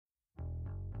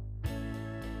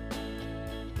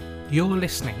You're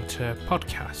listening to a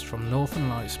podcast from Northern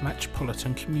Lights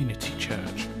Metropolitan Community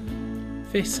Church.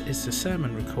 This is the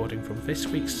sermon recording from this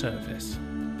week's service,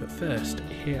 but first,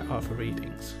 here are the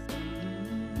readings.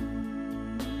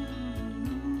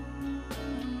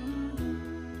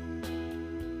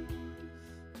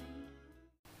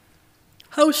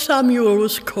 How Samuel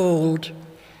was called.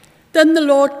 Then the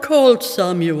Lord called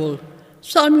Samuel.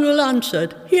 Samuel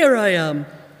answered, "Here I am."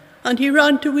 And he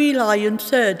ran to Eli and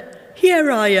said,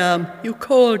 "Here I am, you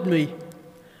called me."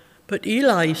 But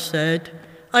Eli said,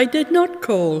 "I did not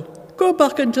call. Go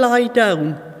back and lie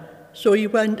down." So he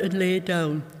went and lay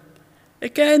down.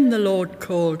 Again the Lord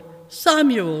called,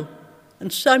 "Samuel."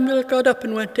 And Samuel got up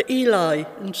and went to Eli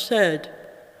and said,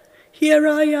 "Here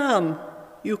I am,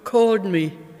 you called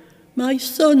me." "My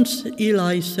son,"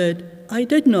 Eli said, "I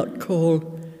did not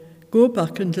call. Go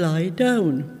back and lie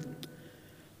down."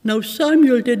 Now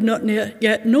Samuel did not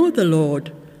yet know the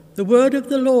Lord. The word of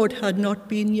the Lord had not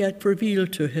been yet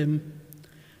revealed to him.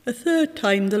 A third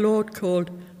time the Lord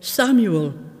called,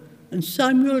 "Samuel." And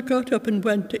Samuel got up and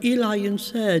went to Eli and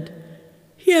said,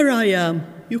 "Here I am,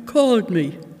 you called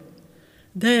me."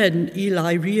 Then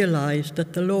Eli realized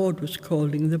that the Lord was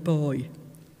calling the boy.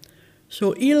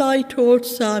 So Eli told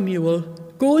Samuel,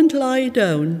 "Go and lie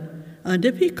down, and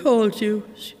if he calls you,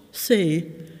 say,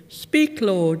 'Speak,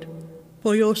 Lord,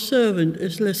 for your servant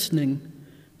is listening.'"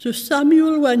 So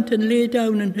Samuel went and lay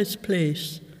down in his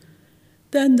place.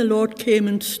 Then the Lord came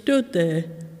and stood there,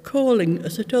 calling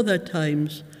as at other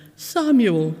times,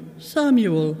 "Samuel,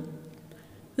 Samuel."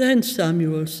 Then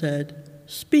Samuel said,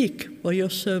 "Speak, for your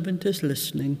servant is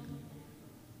listening."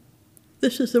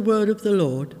 This is the word of the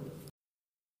Lord.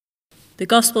 The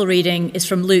Gospel reading is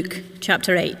from Luke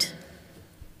chapter 8.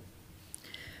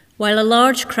 While a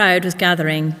large crowd was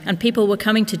gathering and people were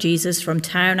coming to Jesus from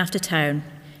town after town,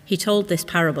 he told this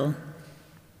parable.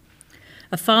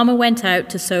 A farmer went out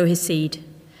to sow his seed.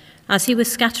 As he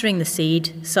was scattering the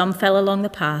seed, some fell along the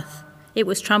path. It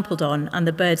was trampled on, and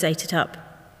the birds ate it up.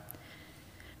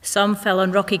 Some fell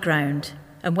on rocky ground,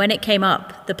 and when it came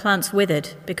up, the plants withered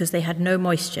because they had no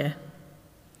moisture.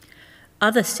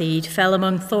 Other seed fell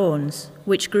among thorns,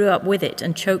 which grew up with it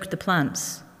and choked the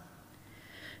plants.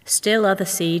 Still other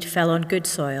seed fell on good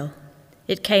soil.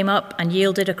 It came up and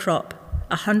yielded a crop,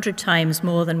 100 times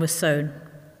more than was sown.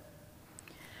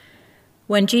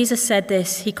 When Jesus said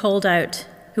this, he called out,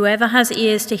 "Whoever has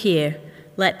ears to hear,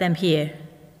 let them hear."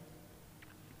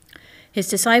 His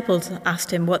disciples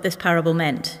asked him what this parable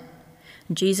meant.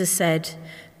 And Jesus said,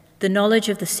 "The knowledge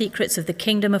of the secrets of the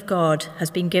kingdom of God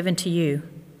has been given to you,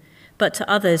 but to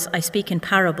others I speak in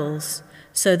parables,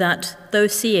 so that, though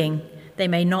seeing, they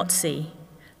may not see,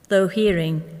 though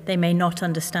hearing, they may not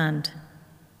understand."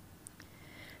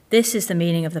 This is the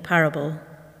meaning of the parable.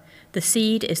 The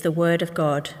seed is the word of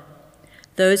God.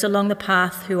 Those along the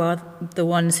path who are the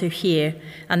ones who hear,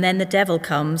 and then the devil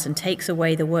comes and takes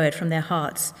away the word from their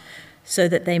hearts, so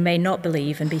that they may not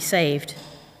believe and be saved.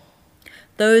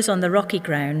 Those on the rocky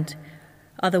ground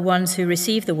are the ones who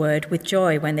receive the word with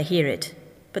joy when they hear it,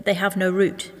 but they have no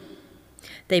root.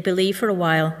 They believe for a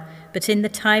while, but in the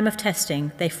time of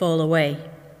testing they fall away.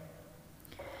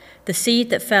 The seed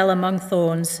that fell among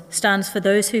thorns stands for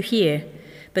those who hear,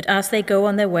 but as they go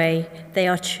on their way, they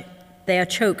are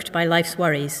choked by life's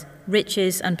worries,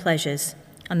 riches and pleasures,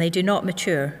 and they do not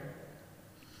mature.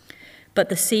 But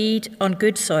the seed on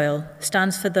good soil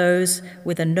stands for those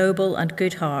with a noble and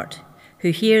good heart,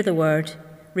 who hear the word,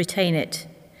 retain it,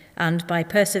 and by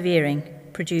persevering,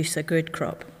 produce a good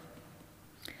crop.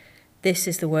 This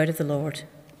is the word of the Lord.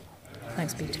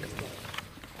 Thanks be to God.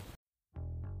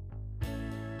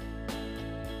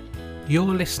 You're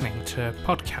listening to a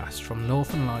podcast from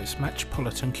Northern Lights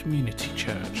Metropolitan Community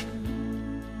Church.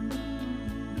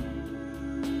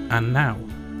 And now,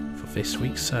 for this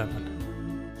week's sermon.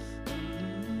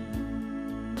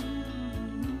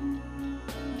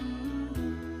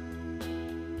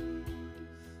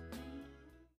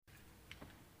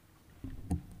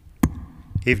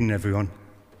 Evening, everyone.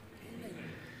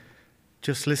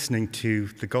 Just listening to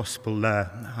the gospel there,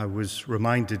 I was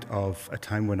reminded of a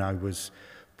time when I was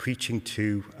preaching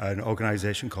to an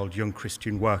organisation called Young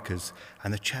Christian Workers,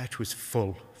 and the church was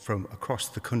full from across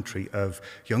the country of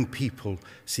young people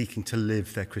seeking to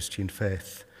live their Christian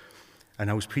faith.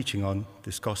 And I was preaching on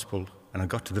this gospel, and I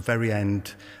got to the very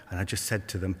end, and I just said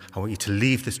to them, "I want you to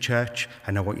leave this church,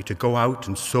 and I want you to go out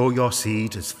and sow your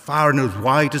seed as far and as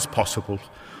wide as possible."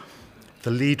 The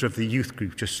leader of the youth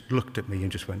group just looked at me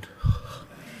and just went,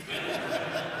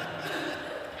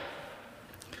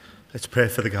 Let's pray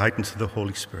for the guidance of the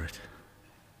Holy Spirit.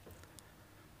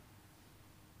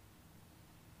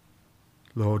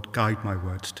 Lord, guide my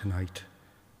words tonight.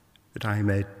 that I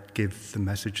may give the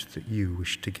message that you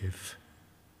wish to give.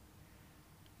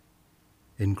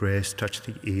 In grace, touch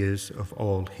the ears of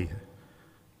all here,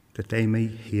 that they may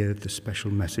hear the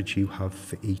special message you have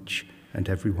for each and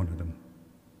every one of them.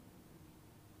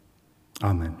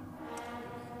 Amen.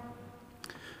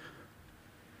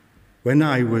 When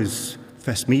I was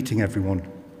first meeting everyone,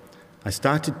 I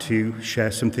started to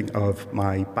share something of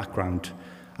my background.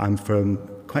 I'm from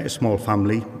quite a small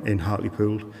family in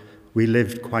Hartlepool. We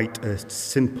lived quite a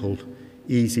simple,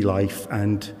 easy life,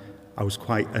 and I was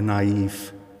quite a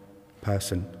naive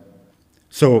person.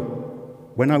 So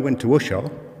when I went to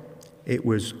Ushaw, it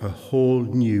was a whole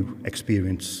new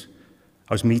experience.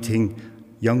 I was meeting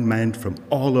young men from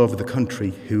all over the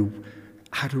country who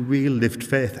had a real lived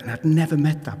faith, and I'd never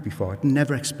met that before. I'd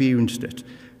never experienced it.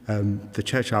 The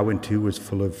church I went to was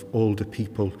full of older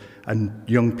people, and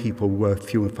young people were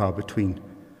few and far between.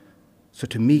 So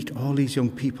to meet all these young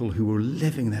people who were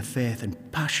living their faith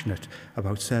and passionate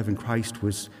about serving Christ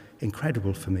was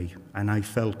incredible for me, and I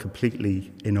felt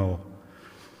completely in awe.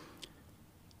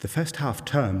 The first half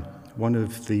term, one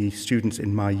of the students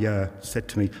in my year said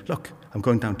to me, "Look, I'm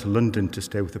going down to London to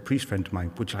stay with a priest friend of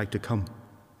mine. Would you like to come?"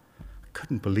 I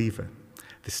couldn't believe it.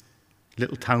 This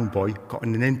little town boy got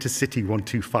on an intercity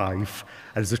 125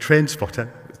 and as a train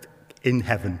spotter in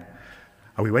heaven.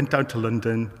 And we went down to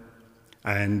London,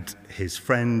 and his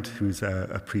friend, who's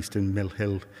a priest in Mill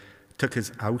Hill, took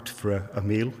us out for a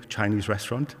meal, Chinese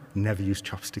restaurant, never used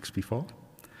chopsticks before.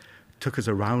 Took us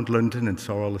around London and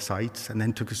saw all the sights, and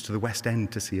then took us to the West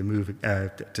End to see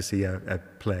a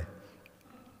play.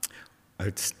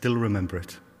 I still remember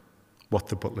it, what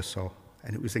the butler saw,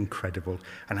 and it was incredible.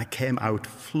 And I came out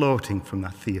floating from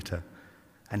that theatre,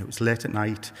 and it was late at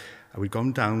night. We'd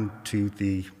gone down to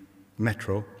the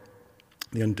metro,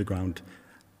 the underground,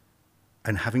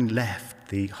 and having left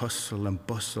the hustle and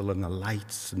bustle and the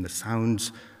lights and the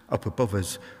sounds up above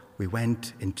us, we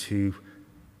went into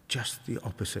just the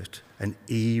opposite, an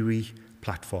eerie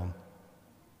platform.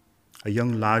 A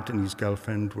young lad and his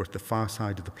girlfriend were at the far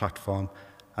side of the platform,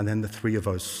 and then the three of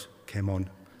us came on,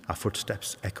 our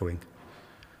footsteps echoing.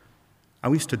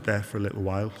 And we stood there for a little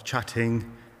while,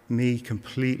 chatting, me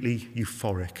completely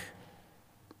euphoric.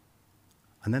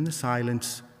 And then the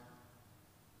silence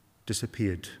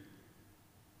disappeared.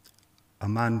 A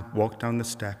man walked down the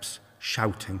steps,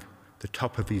 shouting the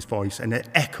top of his voice, and it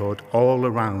echoed all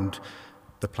around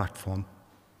the platform.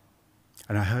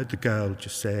 And I heard the girl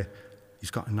just say, "He's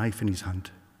got a knife in his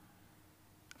hand."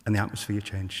 And the atmosphere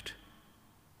changed.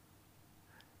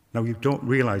 Now, you don't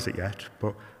realize it yet,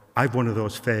 but I've one of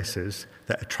those faces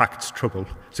that attracts trouble.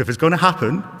 So if it's going to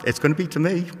happen, it's going to be to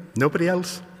me, nobody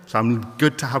else. So I'm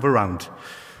good to have around.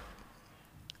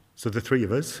 So the three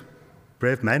of us,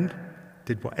 brave men,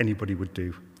 did what anybody would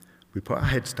do. We put our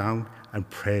heads down and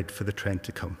prayed for the train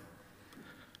to come.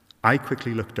 I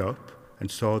quickly looked up and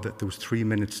saw that there was 3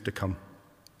 minutes to come.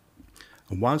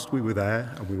 And whilst we were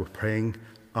there and we were praying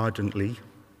ardently,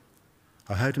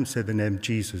 I heard him say the name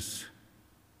Jesus.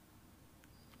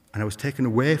 And I was taken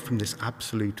away from this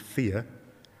absolute fear,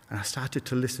 and I started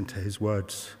to listen to his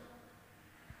words.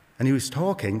 And he was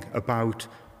talking about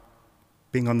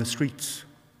being on the streets.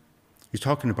 He was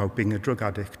talking about being a drug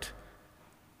addict.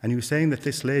 And he was saying that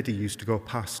this lady used to go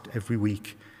past every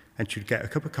week, and she would get a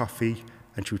cup of coffee,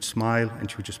 and she would smile, and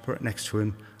she would just put it next to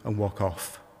him and walk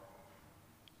off.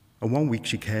 And one week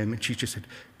she came, and she just said,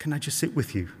 "Can I just sit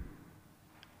with you?"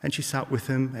 And she sat with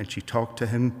him, and she talked to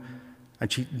him,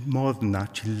 and she, more than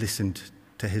that, she listened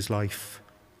to his life.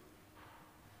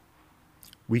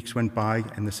 Weeks went by,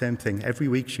 and the same thing. Every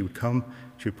week she would come,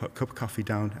 she would put a cup of coffee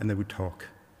down, and they would talk.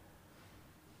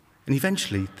 And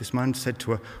eventually, this man said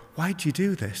to her, "Why do you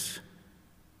do this?"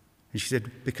 And she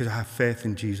said, "Because I have faith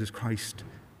in Jesus Christ."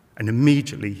 And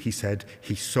immediately, he said,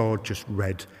 he saw just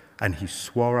red, and he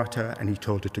swore at her, and he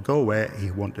told her to go away.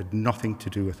 He wanted nothing to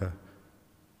do with her.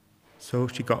 So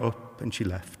she got up, and she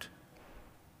left.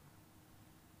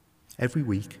 Every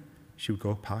week, she would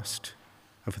go past,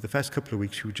 and for the first couple of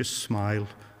weeks, she would just smile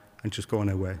and just go on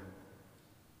her way.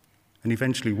 And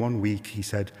eventually, one week, he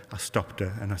said, I stopped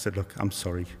her, and I said, "Look, I'm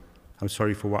sorry. I'm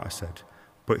sorry for what I said.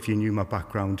 But if you knew my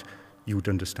background, you would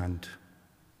understand."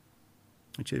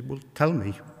 And she said, "Well, tell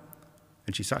me."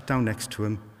 And she sat down next to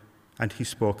him, and he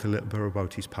spoke a little bit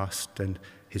about his past and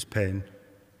his pain.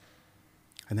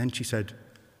 And then she said,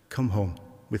 "Come home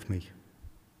with me."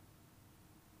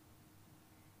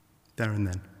 There and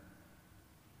then.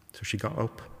 So she got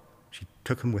up, she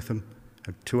took him with him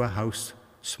to her house,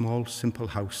 small, simple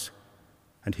house.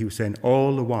 And he was saying,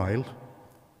 all the while,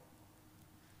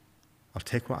 "I'll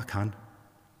take what I can,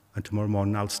 and tomorrow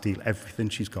morning I'll steal everything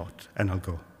she's got, and I'll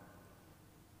go."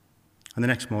 And the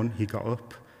next morning he got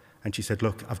up and she said,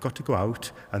 look, I've got to go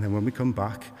out, and then when we come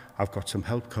back, I've got some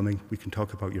help coming. We can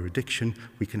talk about your addiction.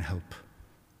 We can help.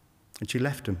 And she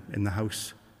left him in the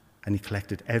house, and he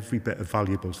collected every bit of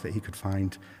valuables that he could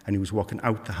find, and he was walking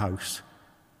out the house,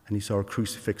 and he saw a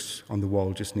crucifix on the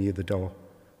wall just near the door.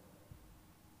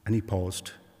 And he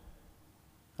paused.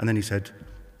 And then he said,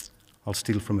 I'll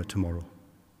steal from it tomorrow.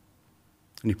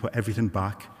 And he put everything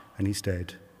back, and he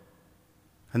stayed.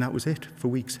 And that was it for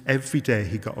weeks. Every day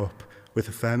he got up with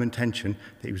a firm intention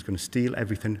that he was going to steal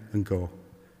everything and go.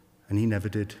 And he never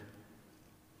did.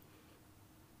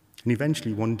 And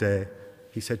eventually one day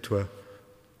he said to her,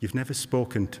 you've never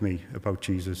spoken to me about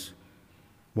Jesus.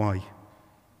 Why? And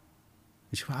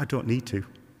she said, I don't need to.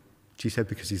 She said,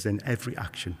 because he's in every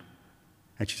action.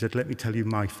 And she said, let me tell you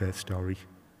my faith story.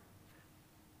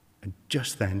 And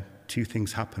just then, two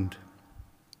things happened.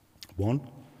 One,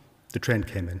 the train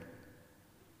came in.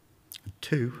 And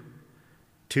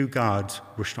two guards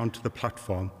rushed onto the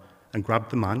platform and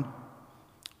grabbed the man,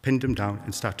 pinned him down,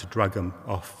 and started to drag him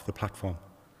off the platform.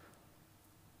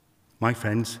 My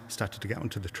friends started to get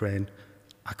onto the train.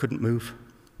 I couldn't move.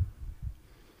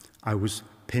 I was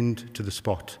pinned to the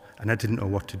spot, and I didn't know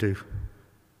what to do.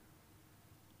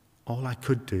 All I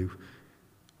could do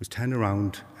was turn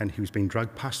around, and he was being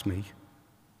dragged past me,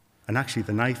 and actually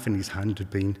the knife in his hand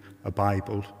had been a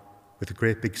Bible with a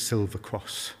great big silver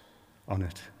cross on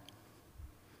it.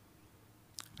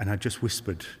 And I just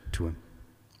whispered to him,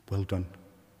 well done.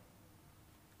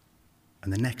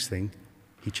 And the next thing,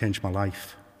 he changed my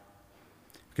life.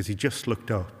 Because he just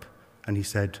looked up and he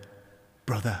said,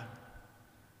 brother.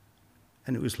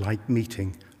 And it was like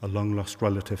meeting a long-lost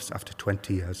relative after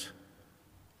 20 years.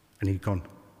 And he'd gone.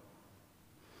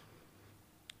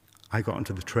 I got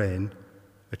onto the train,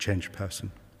 a changed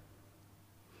person.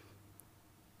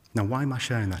 Now, why am I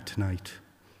sharing that tonight?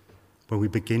 When we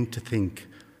begin to think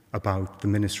about the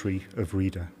ministry of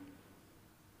Reader.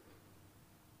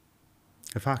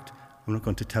 In fact, I'm not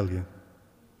going to tell you.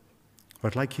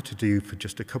 What I'd like you to do for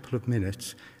just a couple of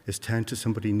minutes is turn to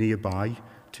somebody nearby,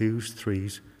 twos,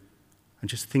 threes, and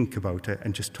just think about it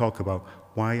and just talk about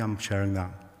why I'm sharing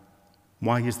that.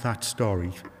 Why is that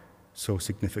story so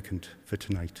significant for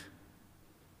tonight?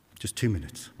 Just 2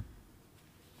 minutes.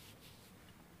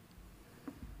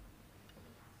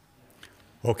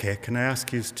 Okay, can I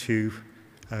ask you to,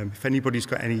 if anybody's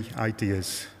got any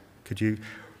ideas, could you...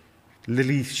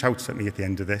 Lily shouts at me at the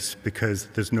end of this because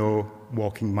there's no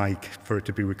walking mic for it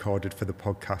to be recorded for the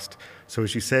podcast. So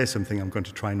as you say something, I'm going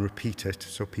to try and repeat it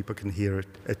so people can hear it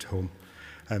at home.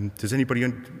 Does anybody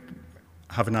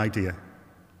have an idea?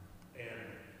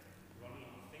 Ronnie,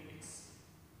 I think it's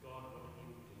God wanting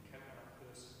you to encounter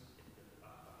that person.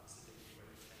 That's the difference where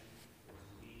it's saying there's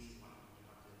a reason why you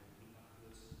have to meet that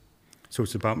person. So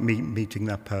it's about meeting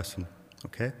that person,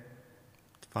 okay?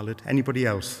 It's valid. Anybody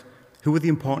else? Who were the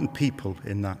important people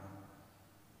in that?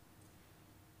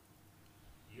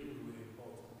 You were the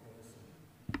important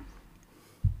person.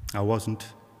 I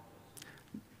wasn't.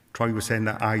 Troy was saying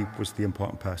that I was the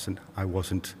important person. I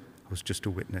wasn't. I was just a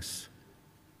witness.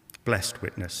 Blessed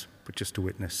witness, but just a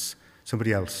witness.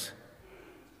 Somebody else.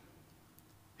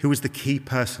 Who was the key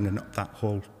person in that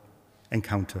whole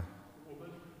encounter?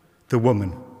 The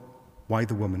woman. Why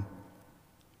the woman?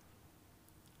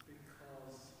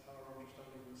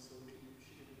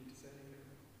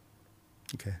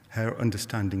 Okay, her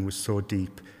understanding was so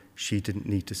deep, she didn't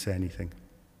need to say anything.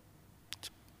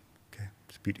 Okay,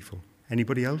 it's beautiful.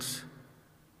 Anybody else?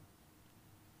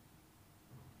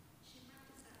 She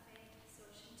practiced her faith, so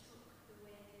she took the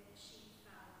way that she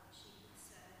felt she could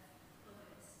serve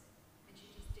others, and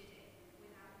she just did it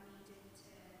without needing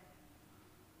to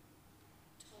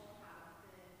talk about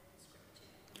the scripture,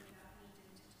 and without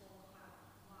needing to talk about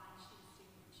why she was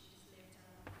doing it. She just lived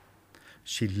her life.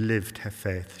 She lived her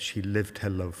faith, she lived her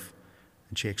love,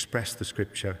 and she expressed the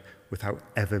scripture without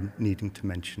ever needing to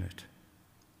mention it.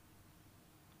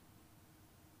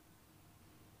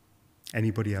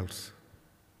 Anybody else?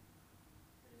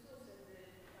 There's also that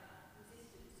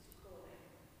resistance to calling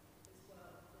as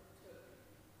well that took,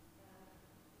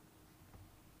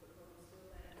 but God was still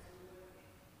there, still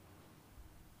working.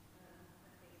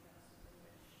 I think that's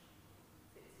something which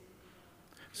fits in.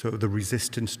 So the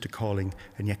resistance to calling,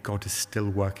 and yet God is still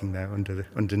working there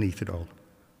underneath it all.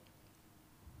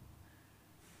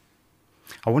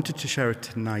 I wanted to share it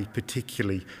tonight,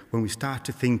 particularly when we start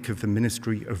to think of the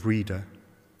ministry of Reader,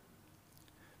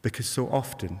 because so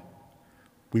often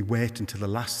we wait until the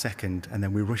last second and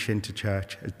then we rush into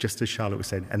church, just as Charlotte was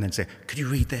saying, and then say, could you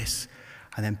read this?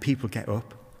 And then people get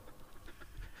up,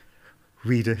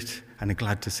 read it, and are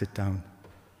glad to sit down.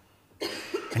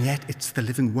 And yet it's the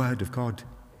living word of God.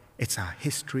 It's our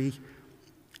history,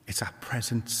 it's our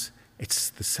presence, it's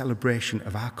the celebration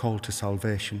of our call to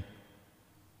salvation.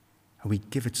 And we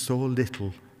give it so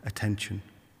little attention.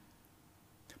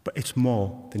 But it's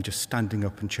more than just standing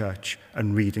up in church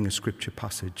and reading a scripture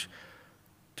passage,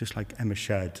 just like Emma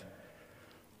shared.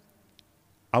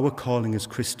 Our calling as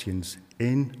Christians,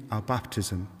 in our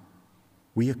baptism,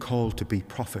 we are called to be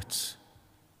prophets.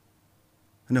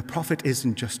 And a prophet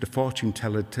isn't just a fortune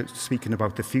teller speaking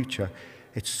about the future.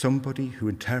 It's somebody who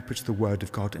interprets the word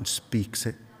of God and speaks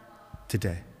it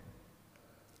today.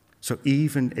 So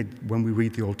even when we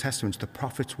read the Old Testament, the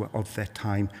prophets were of their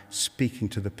time, speaking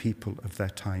to the people of their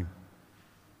time.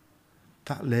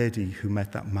 That lady who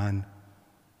met that man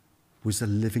was a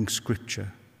living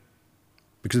scripture.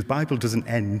 Because the Bible doesn't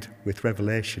end with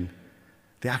Revelation.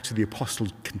 The Acts of the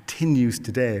Apostles continues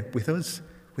today with us,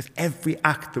 with every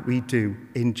act that we do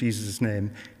in Jesus'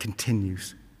 name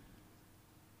continues.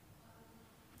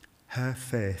 Her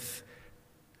faith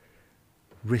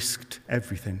risked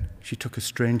everything. She took a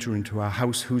stranger into our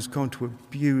house who was going to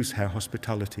abuse her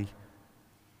hospitality.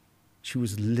 She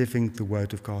was living the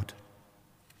word of God.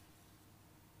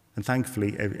 And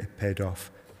thankfully, it paid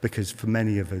off, because for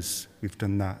many of us, we've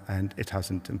done that and it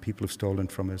hasn't, and people have stolen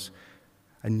from us.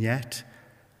 And yet,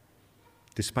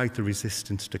 despite the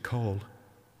resistance to call,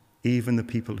 even the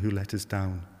people who let us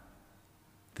down,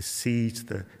 the seeds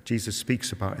that Jesus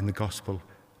speaks about in the gospel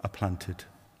are planted.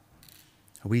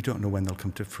 We don't know when they'll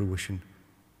come to fruition,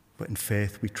 but in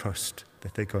faith we trust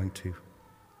that they're going to.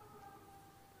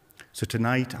 So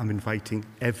tonight I'm inviting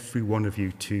every one of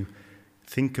you to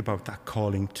think about that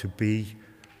calling to be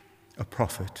a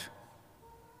prophet,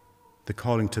 the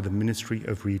calling to the ministry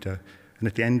of reader. And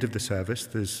at the end of the service,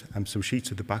 there's some sheets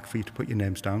at the back for you to put your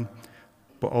names down,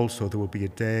 but also there will be a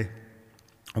day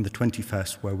on the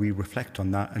 21st where we reflect on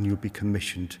that, and you'll be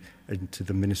commissioned into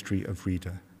the ministry of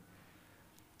reader.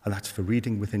 And that's for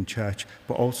reading within church,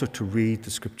 but also to read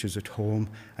the scriptures at home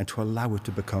and to allow it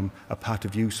to become a part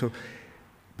of you. So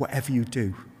whatever you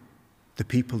do, the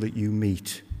people that you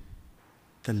meet,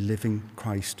 the living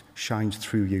Christ shines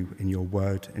through you in your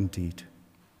word and deed.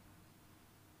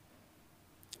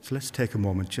 So let's take a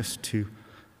moment just to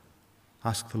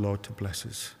ask the Lord to bless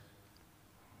us.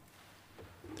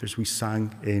 As we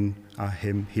sang in our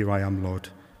hymn, Here I Am, Lord,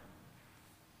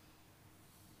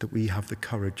 that we have the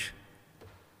courage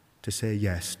to say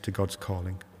yes to God's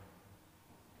calling.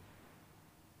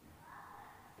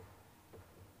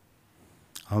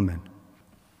 Amen.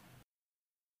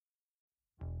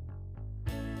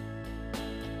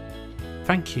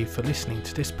 Thank you for listening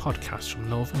to this podcast from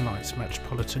Northern Lights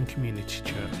Metropolitan Community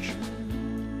Church.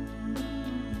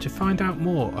 To find out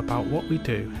more about what we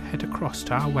do, head across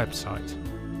to our website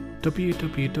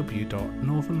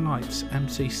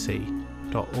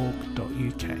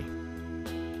www.northernlightsmcc.org.uk.